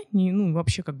 Я не, ну,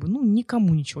 вообще как бы, ну,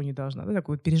 никому ничего не должна. Да,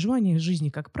 такое вот переживание жизни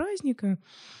как праздника.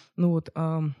 Ну вот,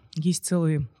 есть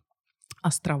целые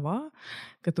острова,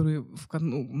 которые,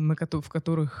 ну, на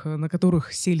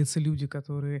которых селятся люди,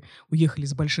 которые уехали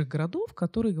из больших городов,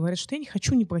 которые говорят, что я не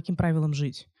хочу ни по каким правилам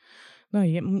жить. Да,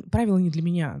 правила не для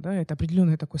меня, да, это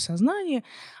определенное такое сознание,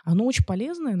 оно очень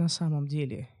полезное на самом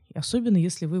деле. И особенно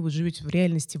если вы вот живете в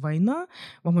реальности война,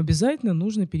 вам обязательно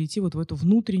нужно перейти вот в эту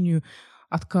внутреннюю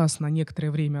отказ на некоторое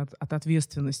время от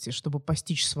ответственности, чтобы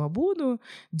постичь свободу,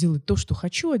 делать то, что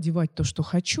хочу, одевать то, что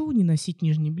хочу, не носить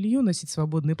нижнее белье, носить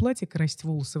свободное платье, красить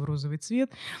волосы в розовый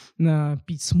цвет,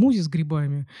 пить смузи с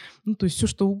грибами. Ну, то есть все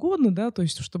что угодно, да, то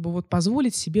есть чтобы вот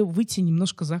позволить себе выйти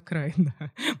немножко за край.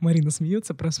 Да. Марина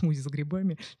смеется про смузи с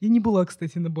грибами. Я не была,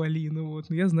 кстати, на Бали, ну вот,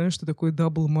 но я знаю, что такое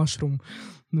дабл машрум.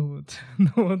 Ну вот.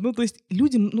 Ну, то есть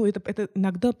людям, ну, это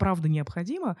иногда правда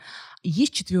необходимо. И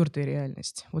есть четвертая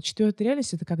реальность. Вот четвертая реальность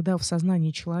 — это когда в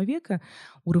сознании человека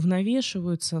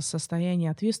уравновешиваются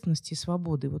состояние ответственности и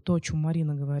свободы. Вот то, о чем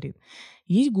Марина говорит.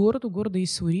 Есть город, у города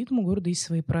есть свой ритм, у города есть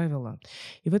свои правила.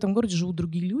 И в этом городе живут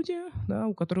другие люди,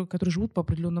 да, которые живут по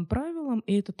определенным правилам,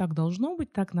 и это так должно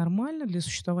быть, так нормально. Для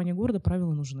существования города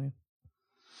правила нужны.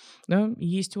 Да? И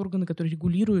есть органы, которые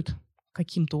регулируют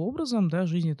каким-то образом, да,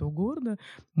 жизнь этого города.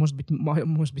 Может быть,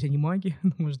 может быть, они маги,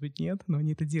 может быть, нет, но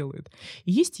они это делают.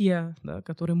 И есть я, да,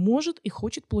 который может и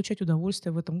хочет получать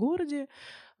удовольствие в этом городе,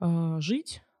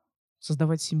 жить,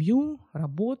 создавать семью,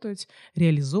 работать,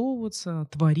 реализовываться,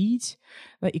 творить.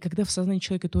 Да. И когда в сознании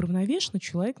человека это уравновешено,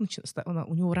 человек,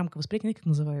 у него рамка восприятия, знаете, как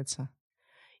называется?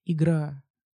 Игра.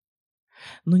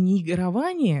 Но не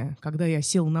игрование, когда я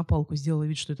села на палку, сделала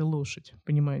вид, что это лошадь,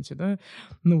 понимаете, да?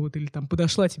 Ну вот, или там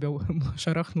подошла, тебя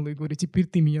шарахнула и говорю, теперь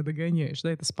ты меня догоняешь,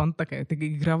 да? Это такая, это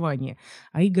игрование.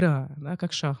 А игра, да,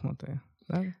 как шахматы,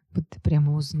 да? Вот ты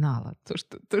прямо узнала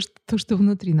то, что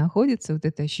внутри находится, вот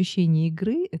это ощущение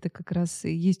игры, это как раз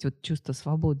и есть вот чувство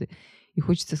свободы. И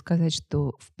хочется сказать,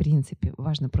 что, в принципе,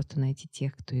 важно просто найти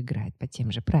тех, кто играет по тем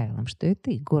же правилам, что и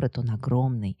ты. Город, он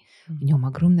огромный, в нем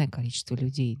огромное количество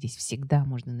людей. Здесь всегда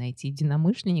можно найти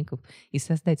единомышленников и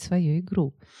создать свою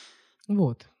игру.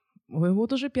 Вот.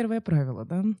 Вот уже первое правило,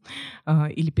 да?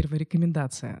 Или первая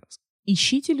рекомендация.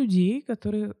 Ищите людей,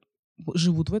 которые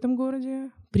живут в этом городе,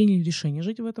 приняли решение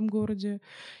жить в этом городе,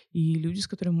 и люди, с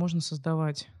которыми можно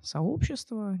создавать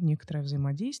сообщество, некоторое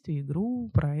взаимодействие,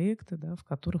 игру, проекты, да, в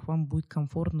которых вам будет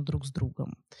комфортно друг с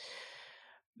другом.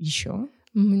 Еще?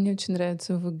 Мне очень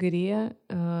нравится в игре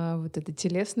вот это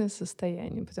телесное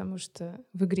состояние, потому что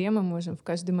в игре мы можем в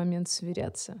каждый момент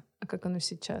сверяться, а как оно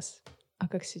сейчас, а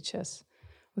как сейчас.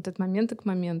 Вот от момента к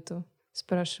моменту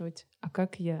спрашивать, а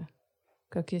как я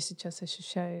сейчас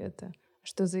ощущаю это,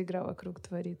 что за игра вокруг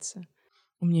творится.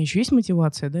 У меня еще есть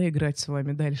мотивация, да, играть с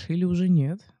вами дальше или уже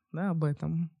нет? Да, об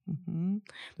этом. Мгм.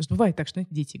 Потому что бывает так, что,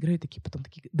 знаете, дети играют такие, потом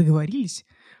такие договорились,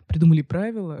 придумали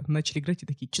правила, начали играть и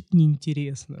такие, что-то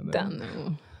неинтересно. Да, Да?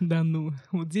 ну. Да ну.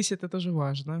 Вот здесь это тоже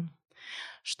важно.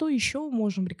 Что еще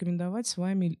можем рекомендовать с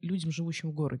вами людям, живущим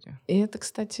в городе? И это,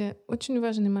 кстати, очень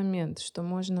важный момент, что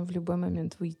можно в любой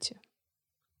момент выйти.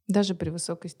 Даже при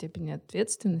высокой степени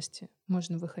ответственности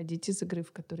можно выходить из игры,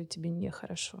 в которой тебе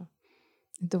нехорошо.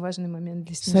 Это важный момент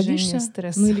для снижения Садишься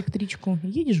стресса. на электричку,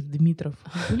 едешь в Дмитров,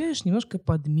 гуляешь немножко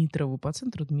по Дмитрову, по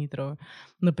центру Дмитрова,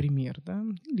 например, да,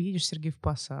 или едешь в Сергиев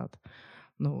Посад.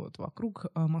 Ну вот, вокруг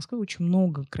Москвы очень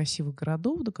много красивых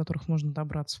городов, до которых можно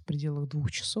добраться в пределах 2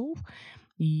 часов,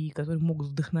 и которые могут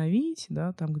вдохновить,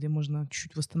 да, там, где можно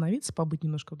чуть-чуть восстановиться, побыть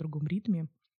немножко в другом ритме.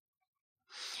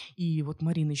 И вот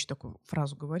Марина еще такую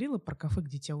фразу говорила про кафе,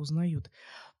 где тебя узнают.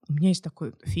 У меня есть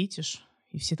такой фетиш,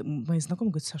 и все мои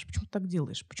знакомые говорят, Саша, почему ты так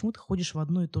делаешь? Почему ты ходишь в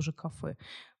одно и то же кафе?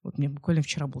 Вот у меня буквально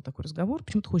вчера был такой разговор.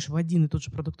 Почему ты ходишь в один и тот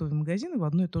же продуктовый магазин и в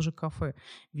одно и то же кафе?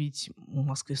 Ведь в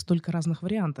Москве столько разных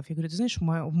вариантов. Я говорю, ты знаешь, в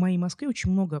моей Москве очень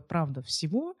много, правда,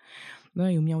 всего, да,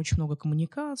 и у меня очень много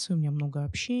коммуникаций, у меня много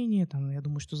общения. Там, я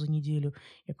думаю, что за неделю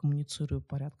я коммуницирую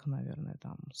порядка, наверное,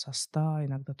 там, со 100,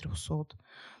 иногда 300,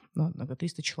 ну, иногда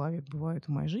 300 человек бывает в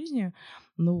моей жизни.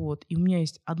 Ну вот, и у меня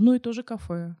есть одно и то же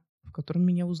кафе, в котором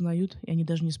меня узнают, и они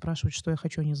даже не спрашивают, что я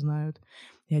хочу, они знают.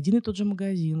 И один и тот же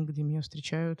магазин, где меня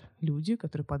встречают люди,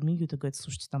 которые подмигивают и говорят,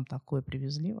 слушайте, там такое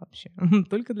привезли вообще,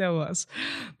 только для вас.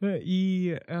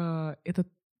 И это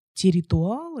те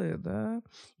ритуалы, да,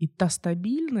 и та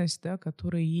стабильность, да,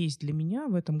 которая есть для меня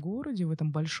в этом городе, в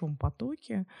этом большом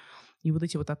потоке, и вот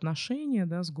эти вот отношения,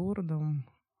 да, с городом,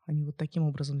 они вот таким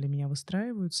образом для меня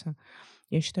выстраиваются.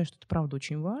 Я считаю, что это правда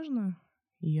очень важно.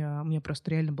 У меня просто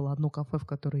реально было одно кафе, в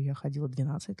которое я ходила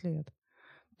 12 лет.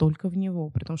 только в него,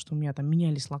 при том, что у меня там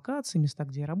менялись локации, места,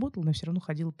 где я работала, но я все равно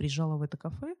ходила, приезжала в это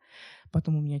кафе.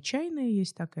 Потом у меня чайная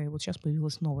есть такая, вот сейчас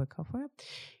появилось новое кафе,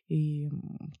 и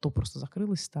то просто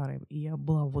закрылось старое. И я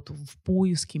была вот в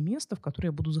поиске места, в которое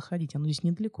я буду заходить. Оно здесь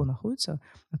недалеко находится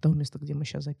от того места, где мы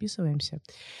сейчас записываемся.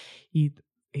 И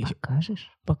Покажешь?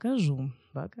 покажу,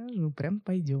 прям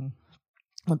пойдем.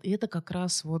 Вот, и это как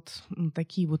раз вот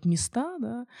такие вот места,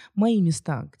 да, мои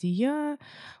места, где я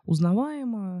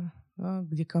узнаваема, да,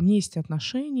 где ко мне есть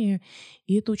отношения.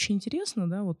 И это очень интересно,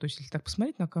 да, вот, то есть, если так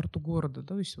посмотреть на карту города, да,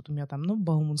 то есть вот у меня там, ну,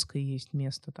 Бауманское есть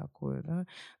место такое, да,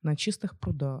 на Чистых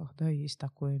прудах, да, есть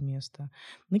такое место,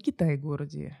 на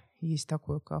Китай-городе есть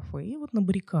такое кафе, и вот на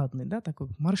Баррикадной, да, такой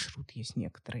маршрут есть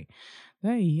некоторый,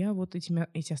 да, и я вот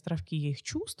эти островки, я их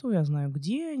чувствую, я знаю,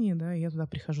 где они, да, я туда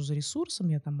прихожу за ресурсом,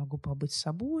 я там могу побыть с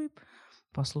собой,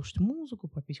 послушать музыку,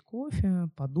 попить кофе,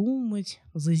 подумать,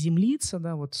 заземлиться,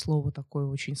 да, вот слово такое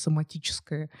очень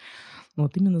соматическое,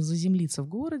 вот именно заземлиться в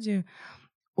городе.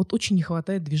 Вот очень не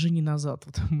хватает движений назад.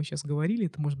 Вот мы сейчас говорили,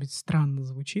 это, может быть, странно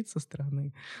звучит со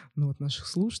стороны, ну, вот наших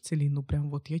слушателей, но прям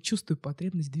вот я чувствую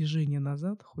потребность движения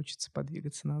назад, хочется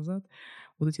подвигаться назад.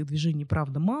 Вот этих движений,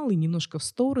 правда, мало, и немножко в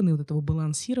стороны, вот этого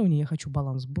балансирования. Я хочу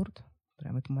балансборд,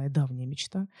 прям это моя давняя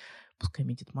мечта. Пускай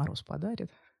мне Дед Мороз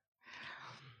подарит.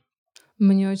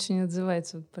 Мне очень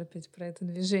отзывается вот опять про это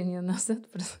движение назад,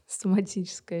 про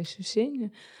соматическое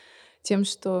ощущение, тем,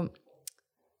 что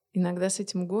иногда с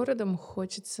этим городом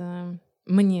хочется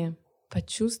мне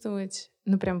почувствовать,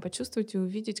 ну прям почувствовать и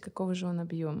увидеть, какого же он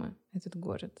объема, этот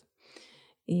город.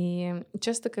 И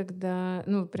часто, когда,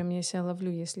 ну прям я себя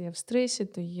ловлю, если я в стрессе,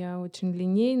 то я очень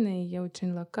линейная, я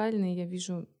очень локальная, я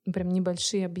вижу прям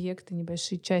небольшие объекты,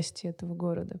 небольшие части этого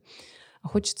города. А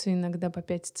хочется иногда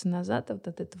попятиться назад вот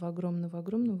от этого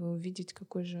огромного-огромного и увидеть,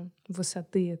 какой же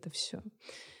высоты это все.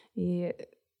 И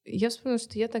я вспомнила,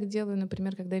 что я так делаю,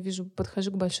 например, когда я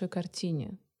подхожу к большой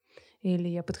картине, или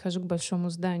я подхожу к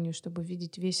большому зданию, чтобы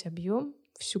видеть весь объем,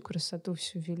 всю красоту,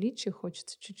 всю величие,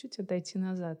 хочется чуть-чуть отойти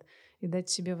назад и дать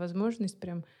себе возможность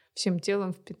прям всем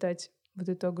телом впитать вот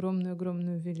эту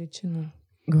огромную-огромную величину.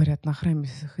 Говорят, на храме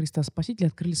Христа Спасителя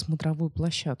открыли смотровую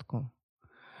площадку.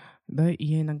 Да, и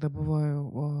я иногда бываю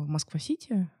в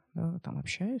Москва-Сити, да, там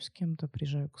общаюсь с кем-то,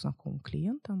 приезжаю к знакомым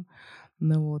клиентам,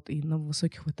 ну вот, и на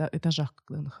высоких этажах,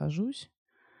 когда нахожусь,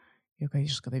 я,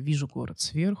 конечно, когда вижу город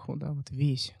сверху, да, вот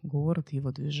весь город,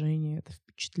 его движение, это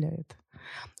впечатляет.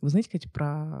 Вы знаете, кстати,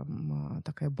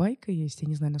 такая байка есть, я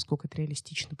не знаю, насколько это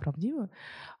реалистично, правдиво,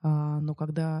 но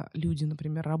когда люди,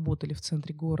 например, работали в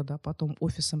центре города, а потом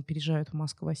офисом переезжают в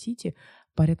Москва-Сити,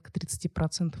 порядка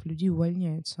 30% людей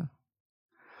увольняются.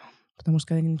 Потому что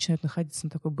когда они начинают находиться на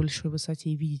такой большой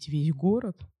высоте и видеть весь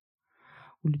город,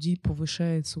 у людей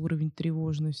повышается уровень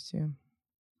тревожности.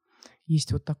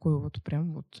 Есть вот такое вот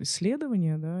прям вот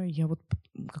исследование, да, я вот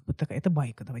как бы такая, это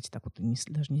байка, давайте так вот,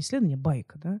 даже не исследование,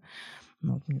 байка, да,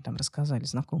 ну, вот мне там рассказали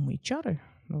знакомые HR,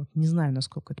 ну, вот не знаю,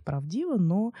 насколько это правдиво,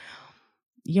 но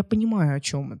я понимаю, о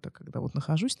чем это, когда вот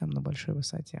нахожусь там на большой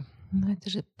высоте. Ну,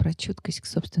 это же про чуткость к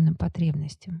собственным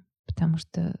потребностям. Потому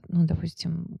что, ну,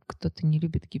 допустим, кто-то не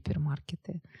любит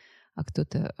гипермаркеты, а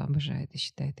кто-то обожает и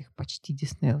считает их почти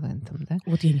Диснейлендом, да?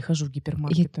 Вот я не хожу в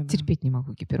гипермаркеты. Я терпеть не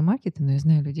могу гипермаркеты, но я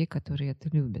знаю людей, которые это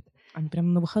любят. Они прямо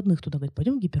на выходных туда говорят,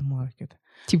 пойдем в гипермаркет.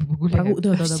 Типа погуляют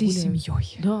всей гуляют.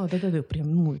 семьей. Да, прям,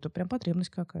 ну, это прям потребность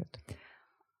какая-то.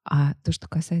 А то, что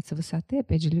касается высоты,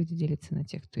 опять же, люди делятся на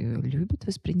тех, кто ее любит,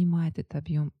 воспринимает этот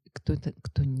объем, и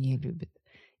кто не любит.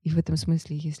 И в этом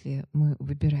смысле, если мы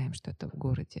выбираем что-то в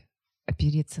городе,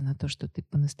 опереться на то, что ты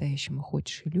по-настоящему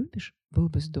хочешь и любишь, было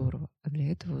бы здорово. А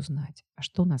для этого узнать, а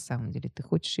что на самом деле ты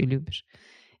хочешь и любишь.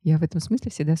 Я в этом смысле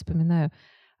всегда вспоминаю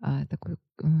такой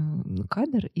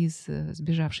кадр из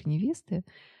 «Сбежавшей невесты»,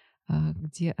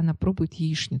 где она пробует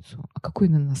яичницу. А какой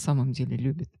она на самом деле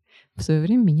любит? В свое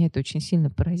время меня это очень сильно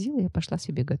поразило. Я пошла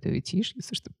себе готовить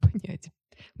яичницу, чтобы понять.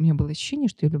 У меня было ощущение,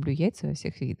 что я люблю яйца во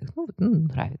всех видах.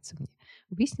 Нравится мне.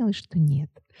 Выяснилось, что нет.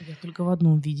 Я только в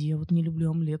одном виде. Я вот не люблю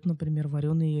омлет, например,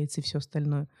 вареные яйца и все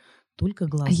остальное. Только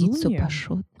глазунья. А яйцо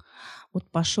пашот?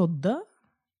 Вот пашот, да.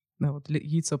 Да, вот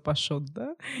яйцо пашот,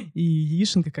 да. И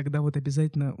яишенка, когда вот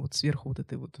обязательно вот сверху вот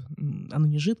этой вот, оно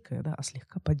не жидкое, да, а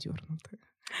слегка подернутое.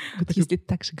 Вот если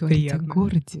так же говорить о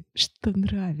городе, что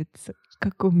нравится, в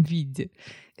каком виде.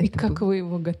 И как вы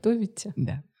его готовите?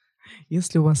 Да.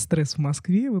 Если у вас стресс в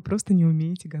Москве, вы просто не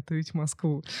умеете готовить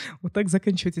Москву. Вот так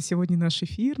заканчивается сегодня наш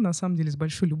эфир. На самом деле, с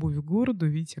большой любовью к городу.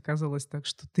 Видите, оказалось так,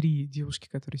 что 3 девушки,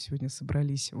 которые сегодня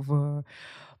собрались в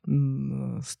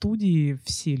студии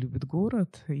все любят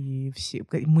город, и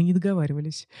мы не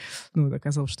договаривались. Ну,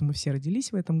 оказалось, что мы все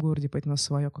родились в этом городе, поэтому у нас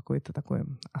свое какое-то такое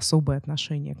особое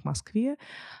отношение к Москве.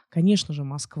 Конечно же,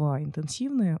 Москва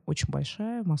интенсивная, очень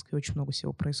большая, в Москве очень много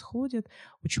всего происходит,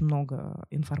 очень много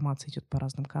информации идет по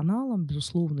разным каналам.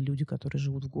 Безусловно, люди, которые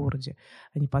живут в городе,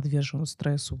 они подвержены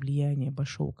стрессу, влиянию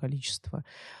большого количества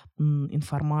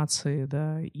информации,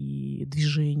 да, и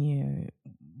движения.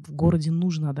 В городе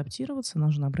нужно адаптироваться,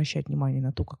 нужно обращать внимание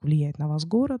на то, как влияет на вас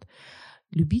город.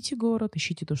 Любите город,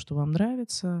 ищите то, что вам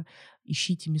нравится,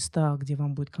 ищите места, где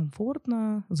вам будет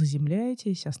комфортно,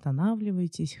 заземляйтесь,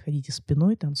 останавливайтесь, ходите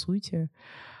спиной, танцуйте.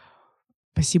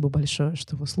 Спасибо большое,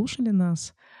 что вы слушали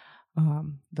нас.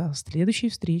 До следующей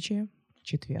встречи в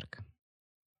четверг.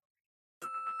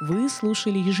 Вы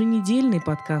слушали еженедельный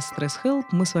подкаст «Стресс Help».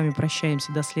 Мы с вами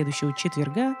прощаемся до следующего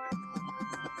четверга.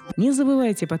 Не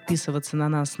забывайте подписываться на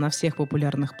нас на всех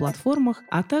популярных платформах,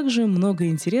 а также много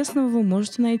интересного вы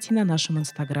можете найти на нашем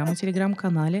Инстаграм и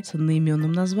Телеграм-канале с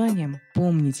одноименным названием.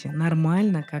 Помните,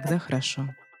 нормально, когда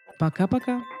хорошо.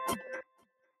 Пока-пока!